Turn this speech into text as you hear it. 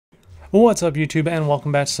What's up YouTube, and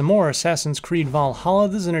welcome back to some more Assassin's Creed Valhalla.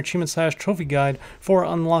 This is an achievement/trophy guide for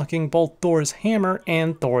unlocking both Thor's hammer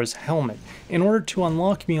and Thor's helmet. In order to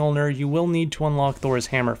unlock Mjolnir, you will need to unlock Thor's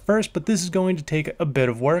hammer first, but this is going to take a bit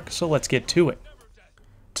of work, so let's get to it.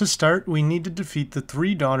 To start, we need to defeat the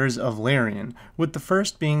three Daughters of Lerion, with the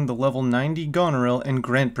first being the level 90 Goneril in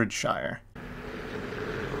Grantebridgeshire.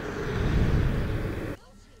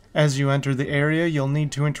 As you enter the area, you'll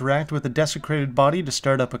need to interact with a desecrated body to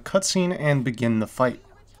start up a cutscene and begin the fight.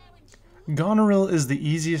 Goneril is the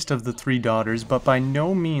easiest of the three daughters, but by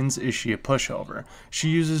no means is she a pushover. She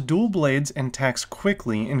uses dual blades and attacks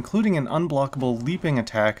quickly, including an unblockable leaping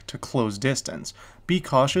attack to close distance. Be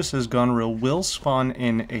cautious, as Goneril will spawn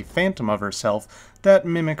in a phantom of herself that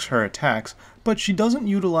mimics her attacks, but she doesn't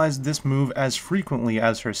utilize this move as frequently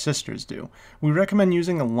as her sisters do. We recommend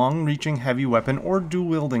using a long-reaching heavy weapon or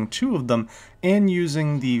dual-wielding two of them, and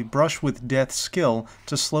using the Brush with Death skill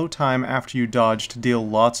to slow time after you dodge to deal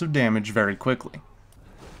lots of damage very quickly.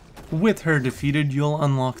 With her defeated, you'll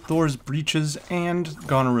unlock Thor's breeches and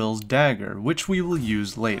Goneril's dagger, which we will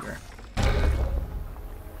use later.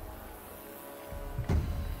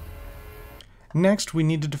 Next, we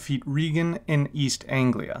need to defeat Regan in East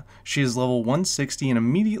Anglia. She is level 160 and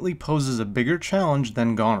immediately poses a bigger challenge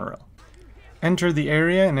than Goneril. Enter the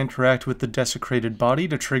area and interact with the desecrated body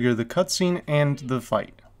to trigger the cutscene and the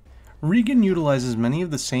fight. Regan utilizes many of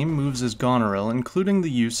the same moves as Goneril, including the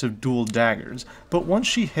use of dual daggers, but once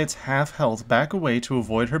she hits half health, back away to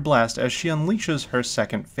avoid her blast as she unleashes her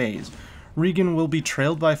second phase. Regan will be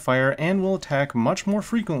trailed by fire and will attack much more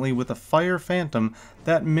frequently with a fire phantom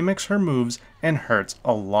that mimics her moves and hurts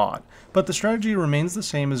a lot. But the strategy remains the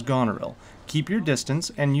same as Goneril. Keep your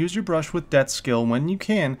distance and use your Brush with Death skill when you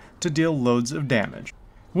can to deal loads of damage.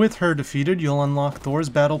 With her defeated, you'll unlock Thor's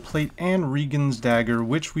battle plate and Regan's dagger,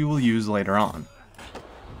 which we will use later on.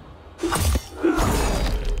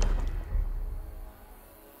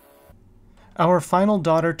 Our final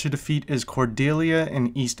daughter to defeat is Cordelia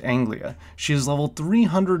in East Anglia. She is level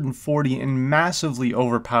 340 and massively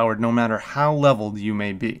overpowered no matter how leveled you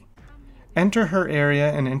may be. Enter her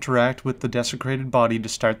area and interact with the desecrated body to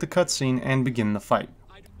start the cutscene and begin the fight.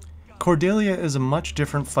 Cordelia is a much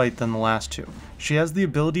different fight than the last two. She has the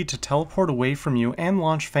ability to teleport away from you and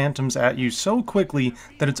launch phantoms at you so quickly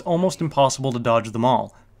that it's almost impossible to dodge them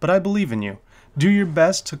all, but I believe in you. Do your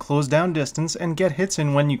best to close down distance and get hits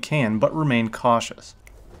in when you can, but remain cautious.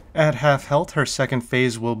 At half health, her second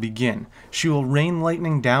phase will begin. She will rain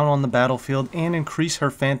lightning down on the battlefield and increase her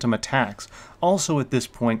phantom attacks. Also at this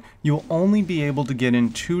point, you'll only be able to get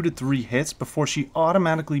in 2 to 3 hits before she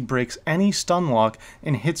automatically breaks any stun lock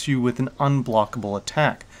and hits you with an unblockable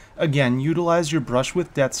attack. Again, utilize your Brush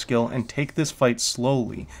with Death skill and take this fight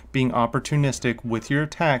slowly, being opportunistic with your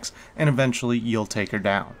attacks, and eventually you'll take her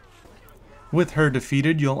down. With her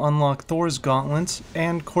defeated, you'll unlock Thor's gauntlets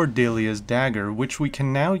and Cordelia's dagger, which we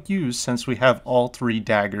can now use since we have all three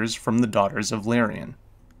daggers from the Daughters of Lerion.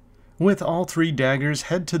 With all three daggers,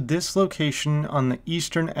 head to this location on the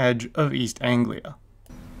eastern edge of East Anglia.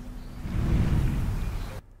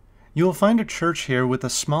 You will find a church here with a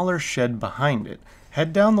smaller shed behind it.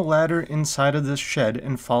 Head down the ladder inside of this shed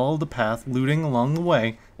and follow the path looting along the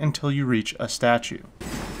way until you reach a statue.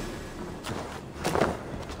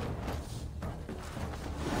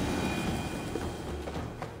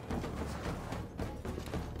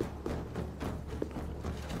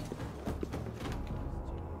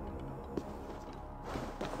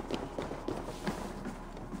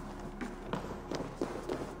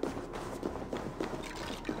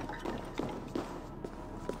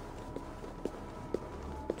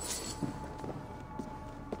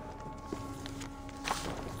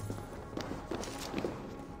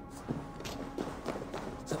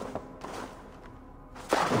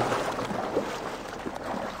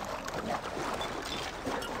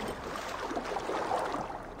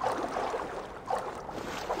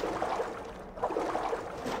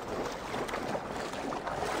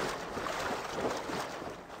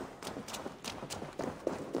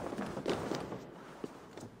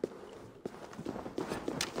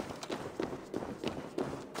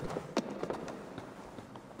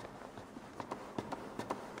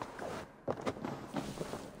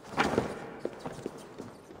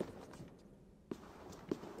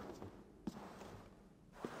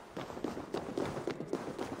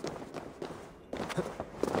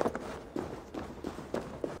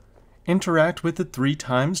 Interact with it 3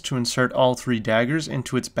 times to insert all 3 daggers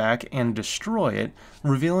into its back and destroy it,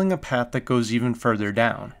 revealing a path that goes even further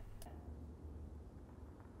down.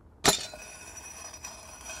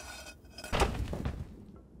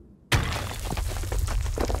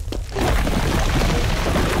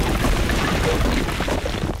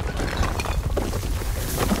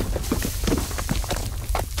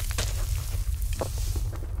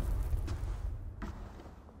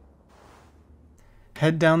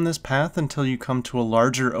 Head down this path until you come to a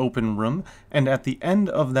larger open room, and at the end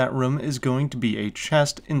of that room is going to be a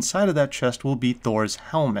chest. Inside of that chest will be Thor's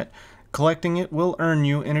helmet. Collecting it will earn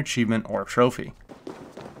you an achievement or trophy.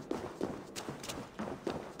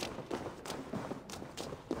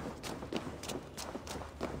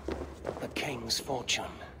 The king's fortune.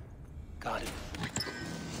 Got it.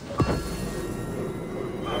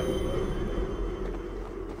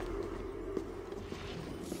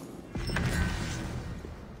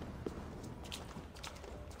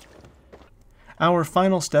 Our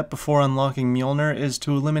final step before unlocking Mjolnir is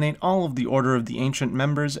to eliminate all of the Order of the Ancient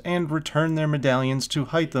members and return their medallions to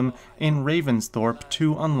Hytham in Ravensthorpe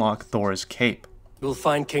to unlock Thor's cape. You'll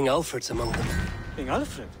find King Alfred's among them. King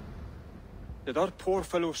Alfred? Did our poor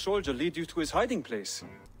fellow soldier lead you to his hiding place?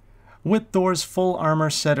 With Thor's full armor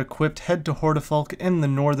set equipped, head to Hordafylke in the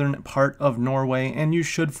northern part of Norway, and you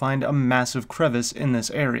should find a massive crevice in this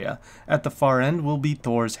area. At the far end will be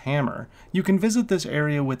Thor's hammer. You can visit this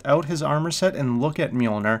area without his armor set and look at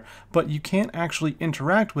Mjolnir, but you can't actually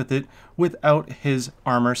interact with it without his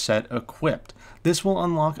armor set equipped. This will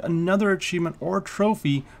unlock another achievement or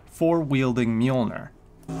trophy for wielding Mjolnir.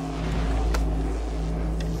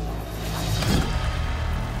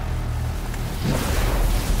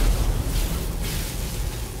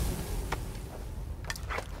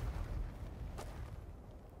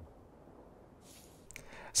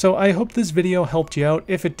 So I hope this video helped you out.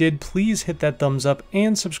 If it did, please hit that thumbs up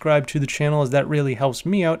and subscribe to the channel, as that really helps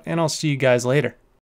me out, and I'll see you guys later.